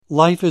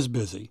life is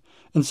busy,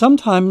 and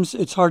sometimes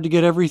it's hard to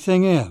get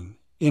everything in,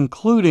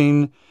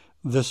 including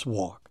this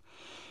walk.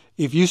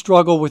 If you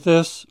struggle with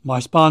this, my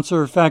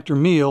sponsor, Factor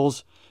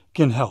Meals,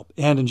 can help.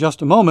 And in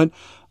just a moment,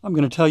 I'm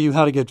going to tell you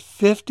how to get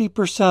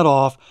 50%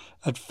 off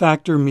at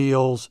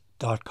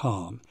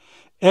factormeals.com.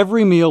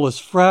 Every meal is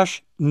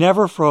fresh,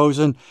 never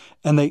frozen,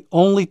 and they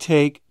only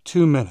take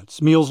 2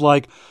 minutes. Meals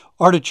like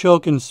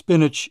artichoke and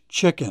spinach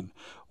chicken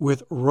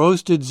with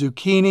roasted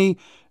zucchini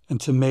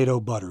and tomato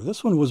butter.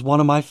 This one was one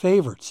of my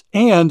favorites.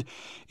 And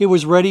it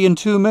was ready in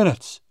 2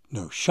 minutes.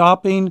 No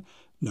shopping,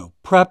 no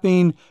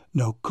prepping,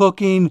 no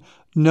cooking,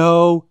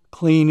 no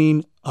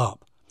cleaning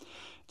up.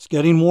 It's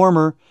getting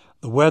warmer.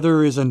 The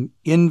weather is an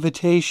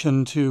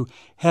invitation to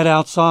head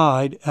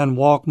outside and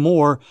walk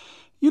more.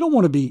 You don't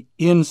want to be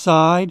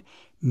inside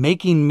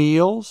making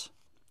meals.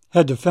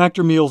 Head to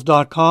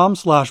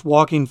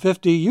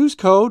factormeals.com/walking50. Use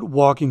code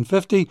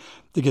walking50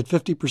 to get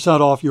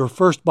 50% off your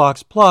first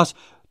box plus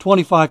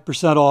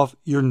 25% off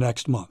your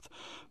next month.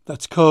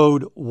 That's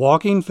code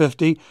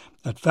walking50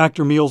 at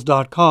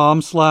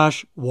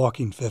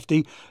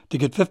factormeals.com/walking50 to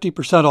get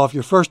 50% off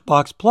your first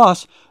box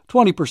plus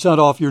 20%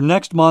 off your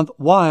next month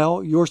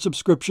while your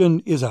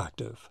subscription is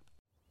active.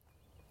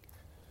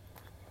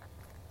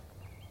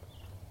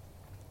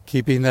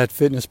 Keeping that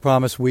fitness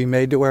promise we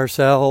made to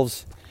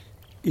ourselves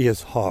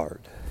is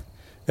hard.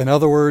 In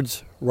other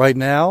words, right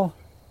now,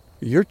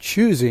 you're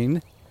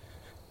choosing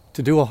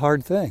to do a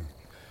hard thing.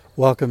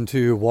 Welcome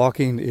to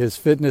Walking is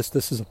Fitness.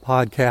 This is a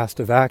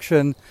podcast of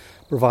action,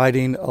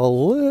 providing a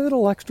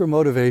little extra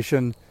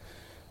motivation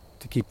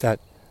to keep that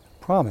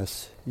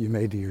promise you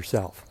made to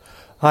yourself.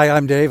 Hi,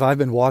 I'm Dave. I've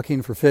been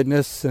walking for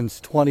fitness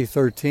since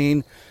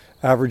 2013,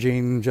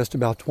 averaging just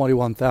about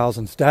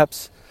 21,000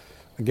 steps.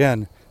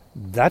 Again,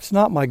 that's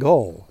not my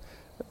goal.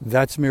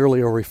 That's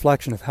merely a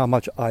reflection of how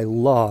much I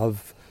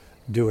love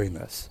doing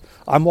this.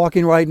 I'm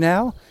walking right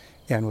now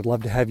and would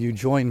love to have you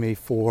join me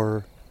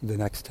for the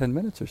next 10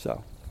 minutes or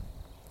so.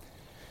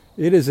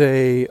 It is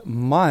a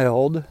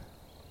mild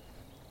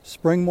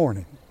spring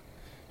morning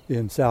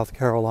in South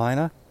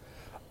Carolina.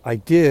 I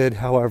did,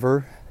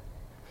 however,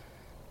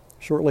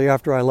 shortly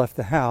after I left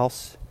the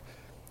house,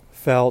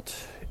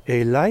 felt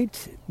a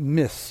light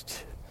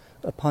mist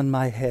upon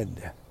my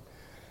head.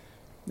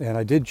 And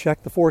I did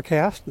check the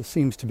forecast. This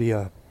seems to be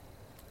a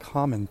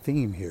common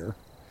theme here.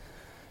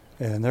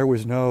 And there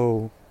was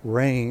no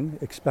rain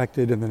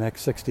expected in the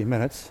next 60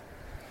 minutes.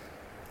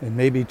 And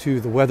maybe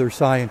to the weather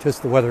scientists,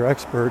 the weather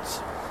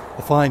experts,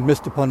 the fine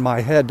mist upon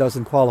my head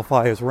doesn't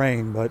qualify as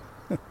rain, but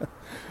it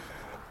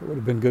would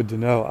have been good to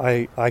know.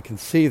 I can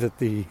see that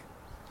the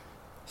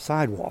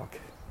sidewalk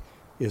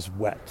is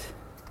wet.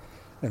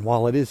 And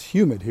while it is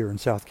humid here in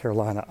South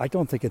Carolina, I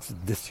don't think it's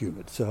this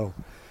humid. So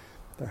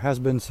there has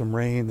been some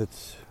rain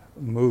that's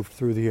moved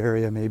through the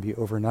area maybe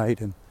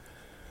overnight, and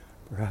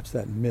perhaps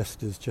that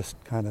mist is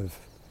just kind of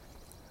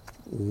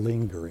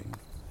lingering.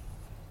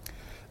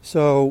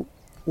 So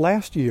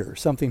last year,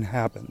 something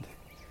happened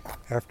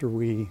after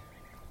we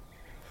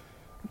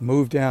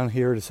moved down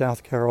here to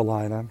South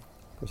Carolina. Of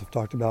course, I've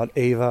talked about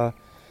Ava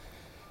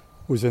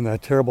was in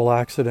that terrible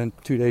accident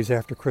 2 days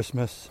after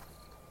Christmas,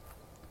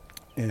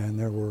 and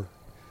there were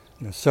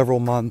several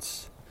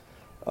months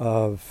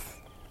of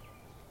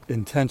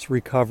intense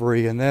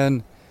recovery, and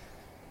then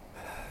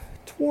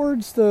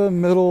towards the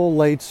middle,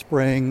 late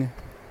spring,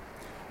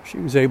 she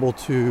was able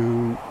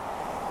to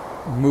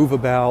move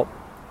about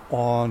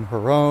on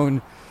her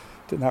own,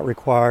 did not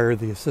require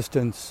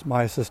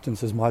my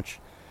assistance as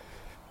much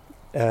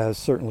as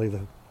certainly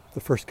the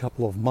first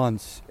couple of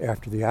months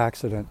after the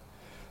accident.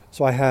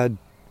 So I had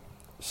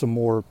some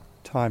more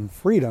time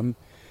freedom,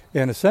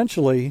 and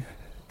essentially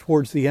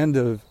towards the end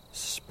of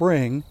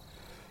spring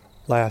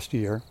last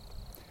year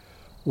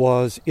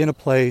was in a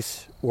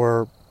place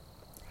where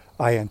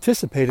I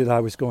anticipated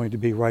I was going to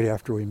be right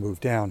after we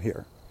moved down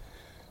here.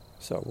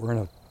 So we're in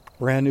a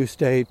brand new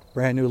state,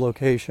 brand new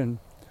location.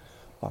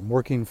 I'm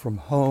working from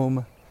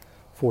home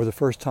for the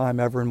first time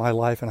ever in my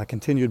life, and I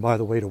continued, by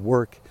the way, to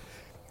work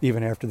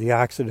even after the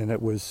accident.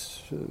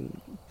 The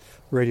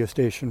radio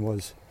station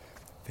was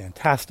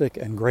fantastic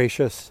and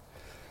gracious,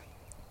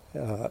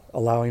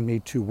 allowing me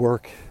to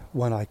work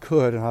when I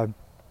could, and I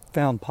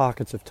found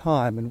pockets of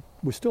time and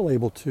was still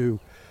able to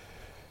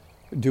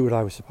do what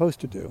I was supposed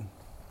to do.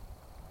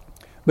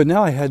 But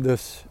now I had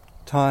this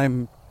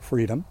time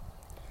freedom,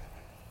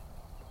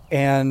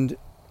 and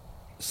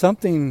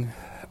something,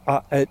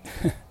 I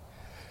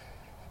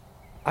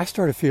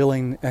started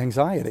feeling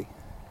anxiety.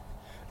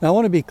 Now I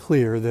want to be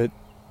clear that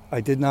I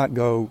did not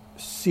go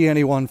see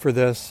anyone for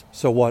this,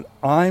 so what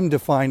I'm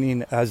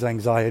defining as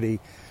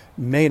anxiety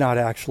may not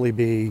actually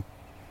be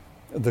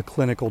the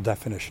clinical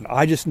definition.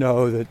 I just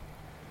know that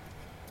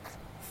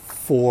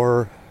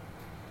for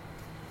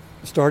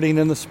starting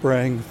in the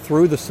spring,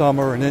 through the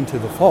summer, and into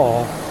the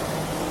fall,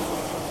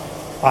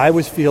 I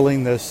was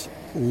feeling this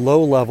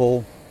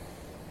low-level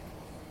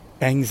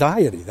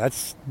anxiety.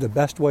 That's the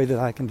best way that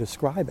I can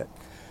describe it.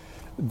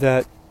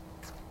 That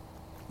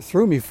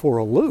threw me for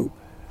a loop.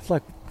 It's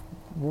like,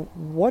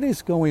 what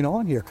is going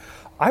on here?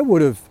 I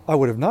would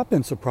have not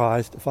been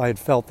surprised if I had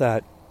felt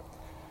that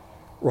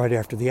right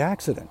after the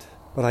accident,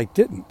 but I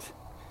didn't.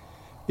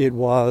 It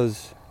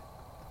was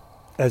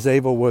as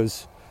Ava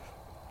was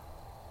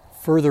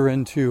further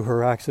into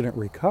her accident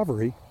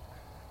recovery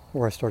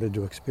where I started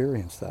to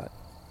experience that.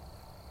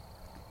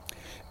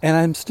 And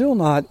I'm still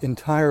not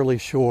entirely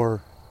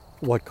sure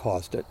what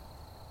caused it.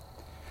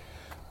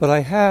 But I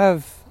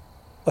have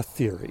a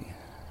theory.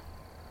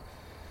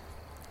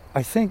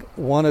 I think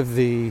one of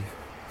the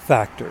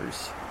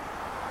factors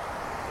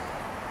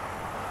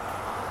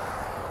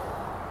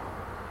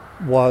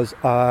was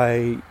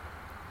I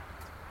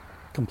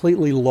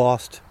completely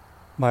lost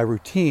my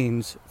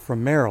routines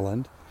from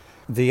Maryland.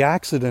 The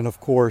accident,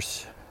 of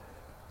course,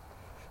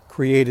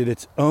 created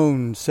its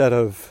own set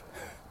of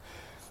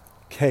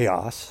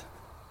chaos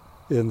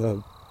in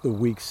the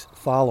weeks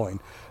following.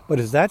 But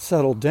as that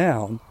settled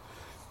down,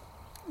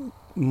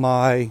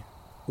 my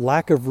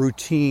lack of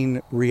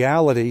routine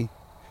reality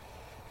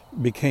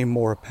became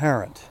more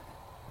apparent.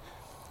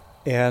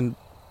 And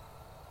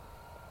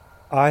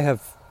I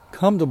have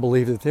come to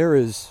believe that there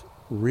is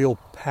real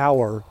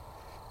power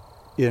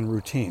in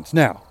routines.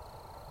 Now,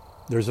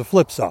 there's a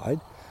flip side.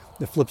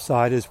 The flip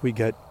side is we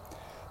get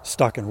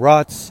stuck in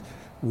ruts.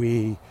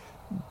 We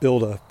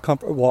build a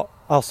comfort, well,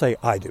 I'll say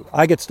I do.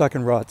 I get stuck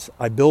in ruts.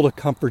 I build a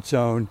comfort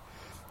zone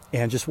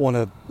and just want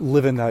to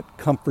live in that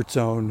comfort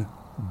zone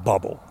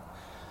bubble.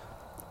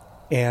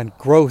 And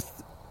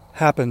growth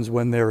happens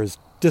when there is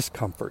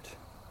discomfort,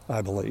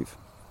 I believe.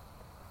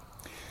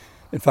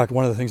 In fact,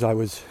 one of the things I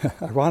was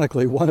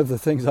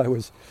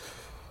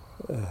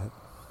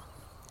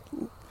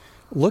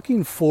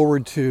looking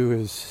forward to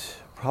is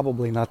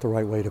probably not the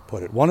right way to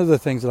put it. One of the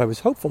things that I was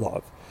hopeful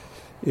of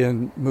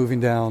in moving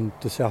down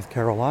to South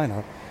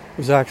Carolina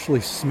was actually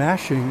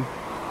smashing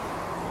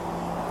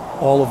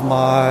all of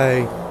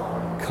my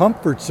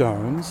comfort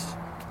zones,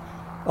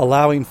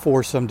 allowing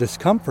for some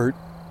discomfort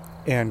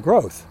and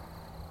growth.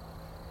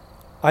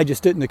 I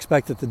just didn't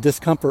expect that the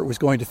discomfort was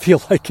going to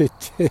feel like it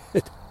did.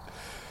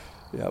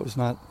 Yeah, it was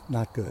not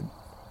good.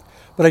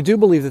 But I do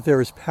believe that there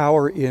is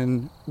power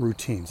in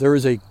routines. There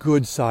is a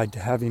good side to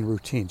having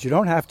routines. You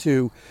don't have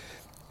to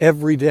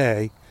every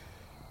day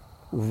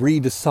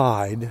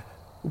redecide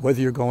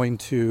whether you're going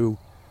to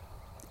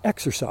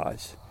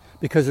exercise,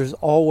 because there's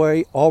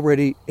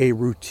already a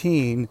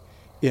routine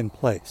in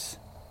place.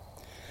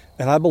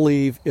 And I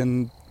believe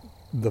in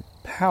the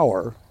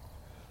power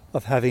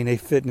of having a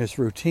fitness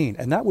routine.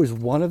 And that was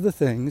one of the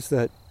things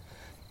that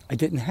I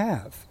didn't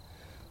have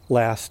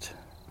last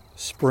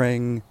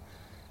spring,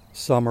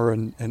 summer,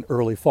 and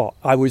early fall.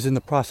 I was in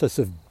the process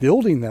of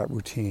building that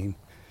routine,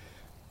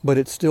 but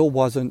it still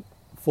wasn't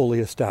fully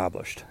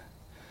established.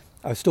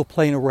 I was still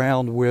playing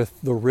around with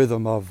the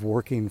rhythm of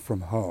working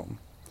from home,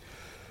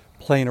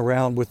 playing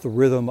around with the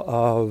rhythm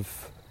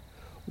of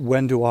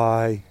when do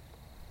I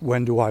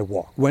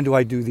walk? When do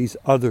I do these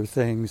other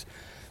things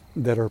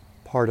that are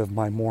part of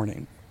my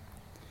morning?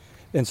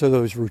 And so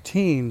those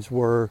routines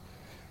were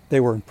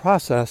in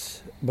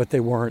process, but they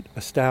weren't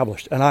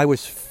established. And I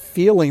was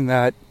feeling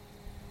that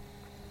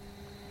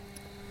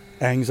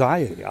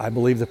anxiety. I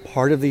believe that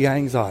part of the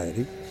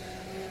anxiety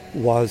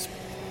was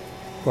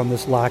from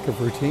this lack of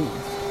routine.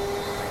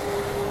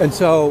 And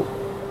so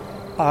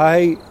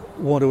I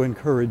want to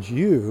encourage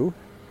you,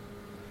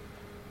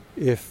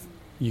 if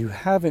you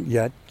haven't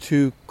yet,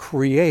 to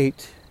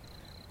create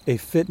a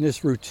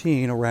fitness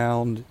routine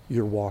around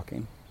your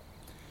walking.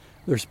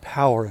 There's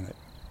power in it,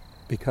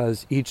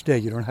 because each day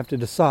you don't have to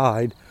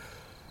decide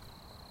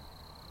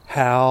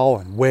how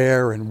and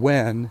where and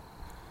when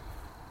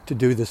to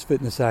do this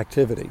fitness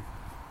activity.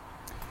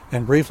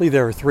 And briefly,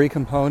 there are 3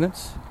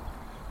 components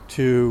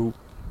to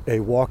a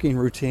walking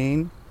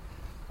routine.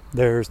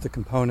 There's the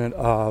component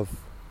of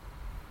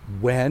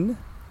when,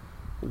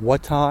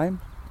 what time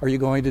are you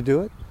going to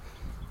do it?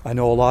 I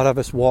know a lot of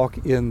us walk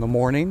in the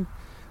morning.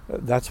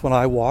 That's when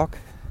I walk,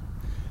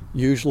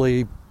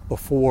 usually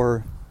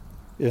before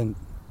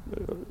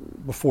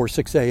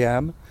 6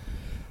 a.m.,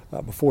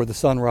 before the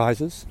sun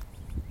rises.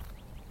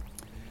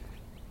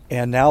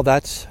 And now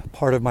that's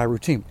part of my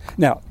routine.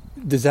 Now,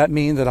 does that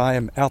mean that I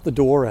am out the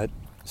door at,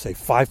 say,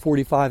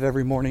 5:45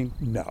 every morning?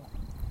 No.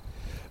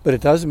 But it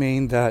does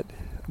mean that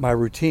my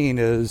routine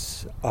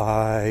is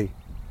I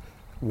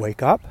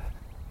wake up,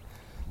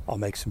 I'll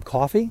make some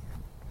coffee,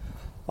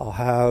 I'll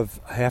have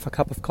half a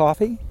cup of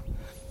coffee,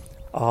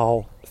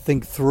 I'll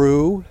think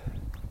through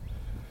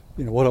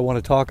what I want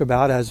to talk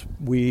about as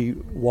we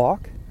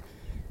walk,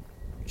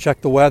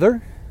 check the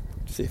weather,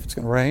 see if it's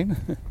going to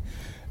rain,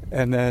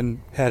 and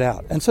then head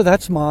out. And so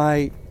that's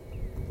my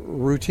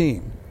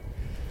routine.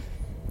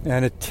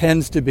 And it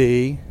tends to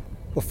be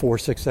before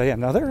 6 a.m.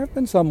 Now, there have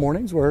been some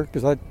mornings where,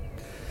 because I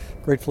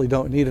gratefully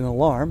don't need an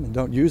alarm and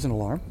don't use an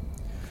alarm,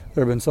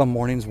 there have been some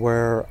mornings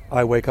where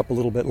I wake up a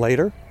little bit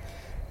later,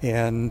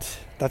 and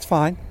that's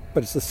fine,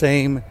 but it's the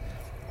same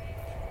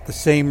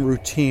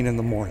routine in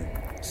the morning.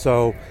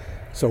 So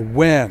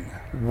when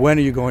are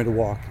you going to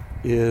walk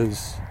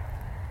is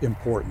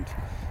important.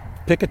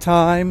 Pick a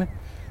time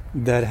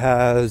that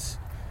has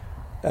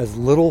as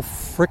little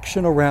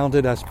friction around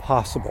it as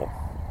possible,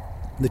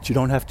 that you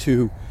don't have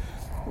to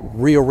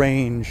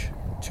rearrange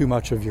too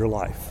much of your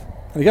life.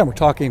 And again, we're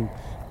talking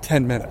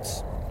 10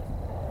 minutes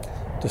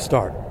to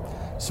start.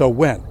 So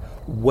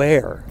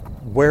where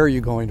are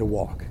you going to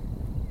walk?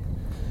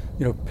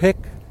 Pick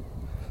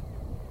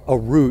a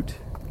route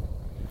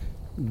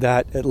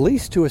that, at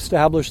least to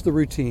establish the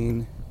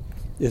routine,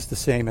 is the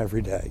same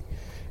every day.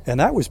 And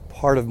that was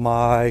part of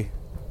my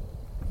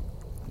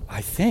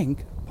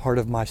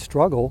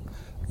struggle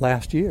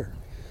last year.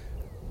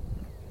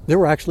 There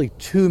were actually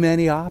too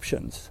many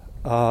options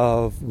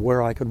of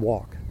where I could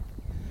walk.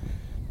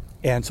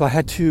 And so I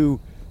had to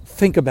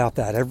think about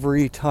that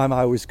every time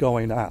I was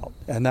going out.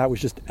 And that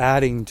was just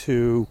adding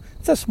to,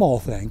 it's a small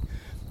thing,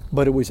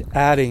 but it was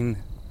adding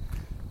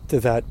to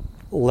that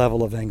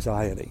level of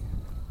anxiety.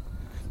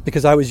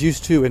 Because I was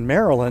used to, in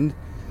Maryland,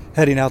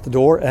 heading out the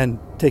door and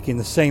taking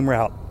the same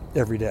route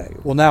every day.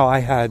 Well, now I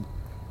had,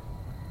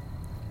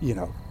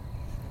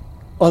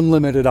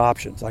 unlimited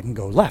options. I can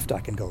go left, I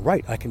can go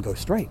right, I can go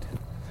straight.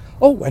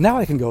 Oh, and now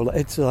I can go,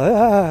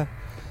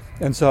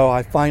 And so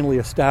I finally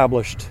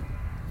established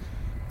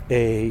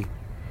a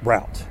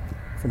route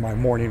for my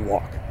morning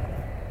walk.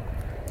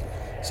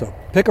 So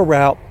pick a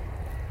route,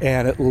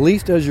 and at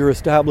least as you're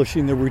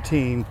establishing the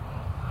routine,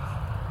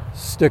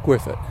 stick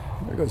with it.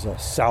 There goes a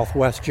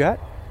Southwest jet.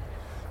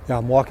 Yeah,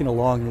 I'm walking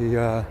along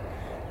the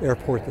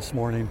airport this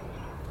morning.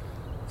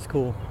 It's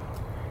cool.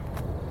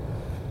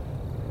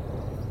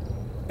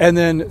 And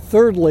then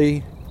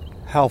thirdly,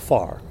 how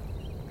far?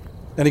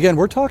 And again,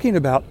 we're talking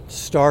about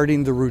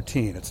starting the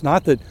routine. It's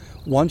not that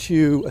once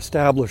you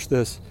establish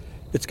this,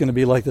 it's going to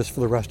be like this for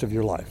the rest of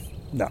your life.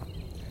 No.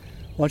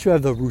 Once you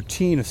have the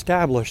routine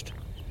established,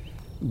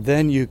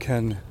 then you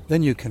can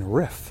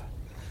riff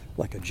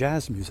like a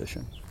jazz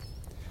musician.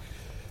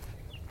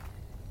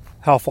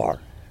 How far?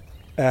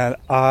 And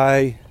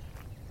I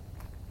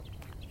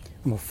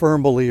am a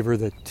firm believer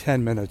that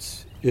 10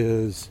 minutes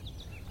is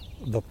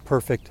the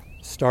perfect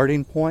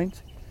starting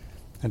point.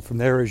 And from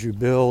there, as you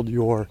build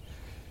your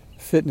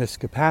fitness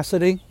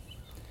capacity,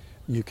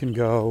 you can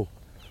go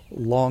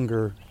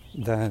longer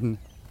than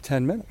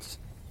 10 minutes.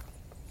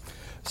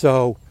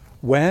 So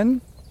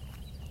when,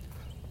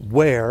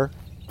 where,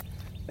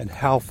 and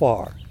how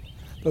far?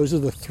 Those are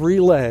the three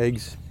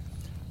legs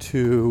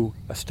to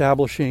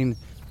establishing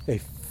a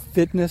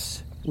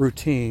fitness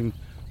routine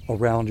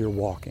around your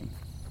walking.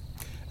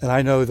 And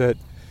I know that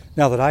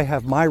now that I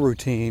have my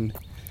routine,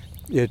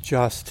 it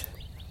just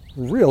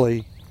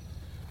really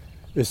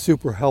is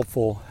super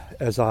helpful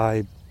as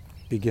I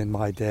begin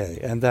my day.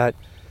 And that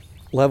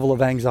level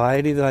of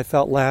anxiety that I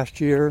felt last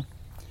year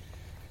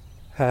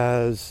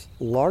has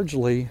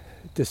largely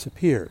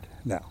disappeared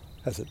now.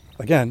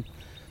 Again,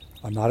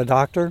 I'm not a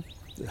doctor.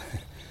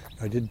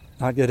 I did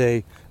not get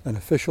an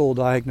official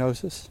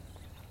diagnosis.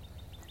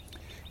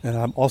 And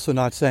I'm also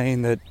not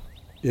saying that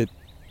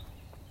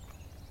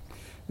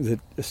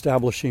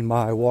establishing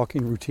my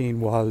walking routine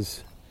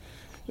was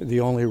the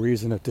only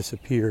reason it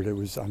disappeared. It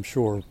was, I'm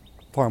sure,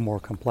 far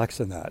more complex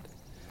than that.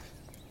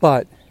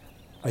 But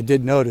I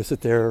did notice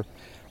that there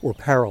were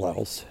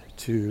parallels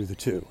to the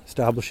two,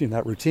 establishing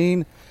that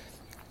routine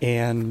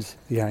and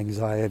the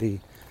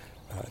anxiety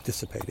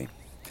dissipating.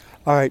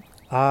 All right,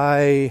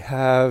 I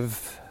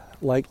have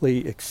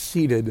likely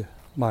exceeded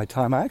my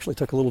time. I actually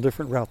took a little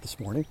different route this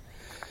morning.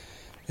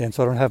 And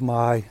so I don't have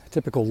my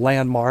typical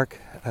landmark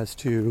as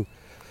to,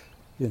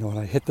 when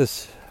I hit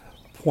this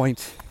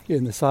point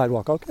in the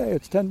sidewalk, okay,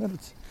 it's 10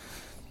 minutes.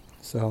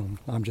 So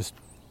I'm just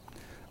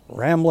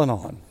rambling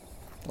on,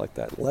 like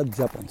that Led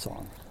Zeppelin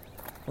song.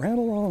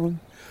 Ramble on.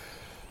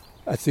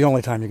 That's the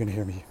only time you're going to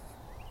hear me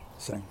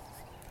sing.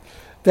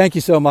 Thank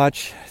you so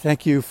much.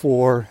 Thank you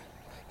for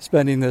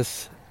spending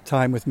this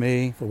time with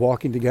me, for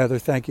walking together.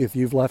 Thank you if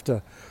you've left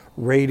a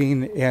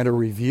rating and a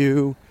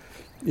review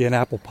in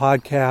Apple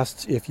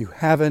Podcasts. If you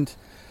haven't,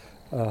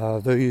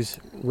 those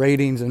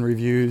ratings and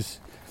reviews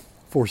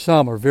for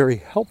some are very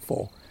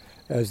helpful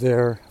as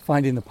they're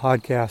finding the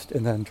podcast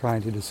and then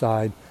trying to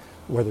decide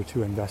whether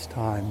to invest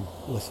time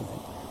listening.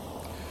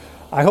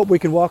 I hope we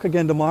can walk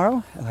again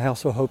tomorrow, and I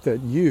also hope that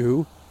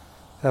you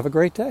have a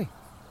great day.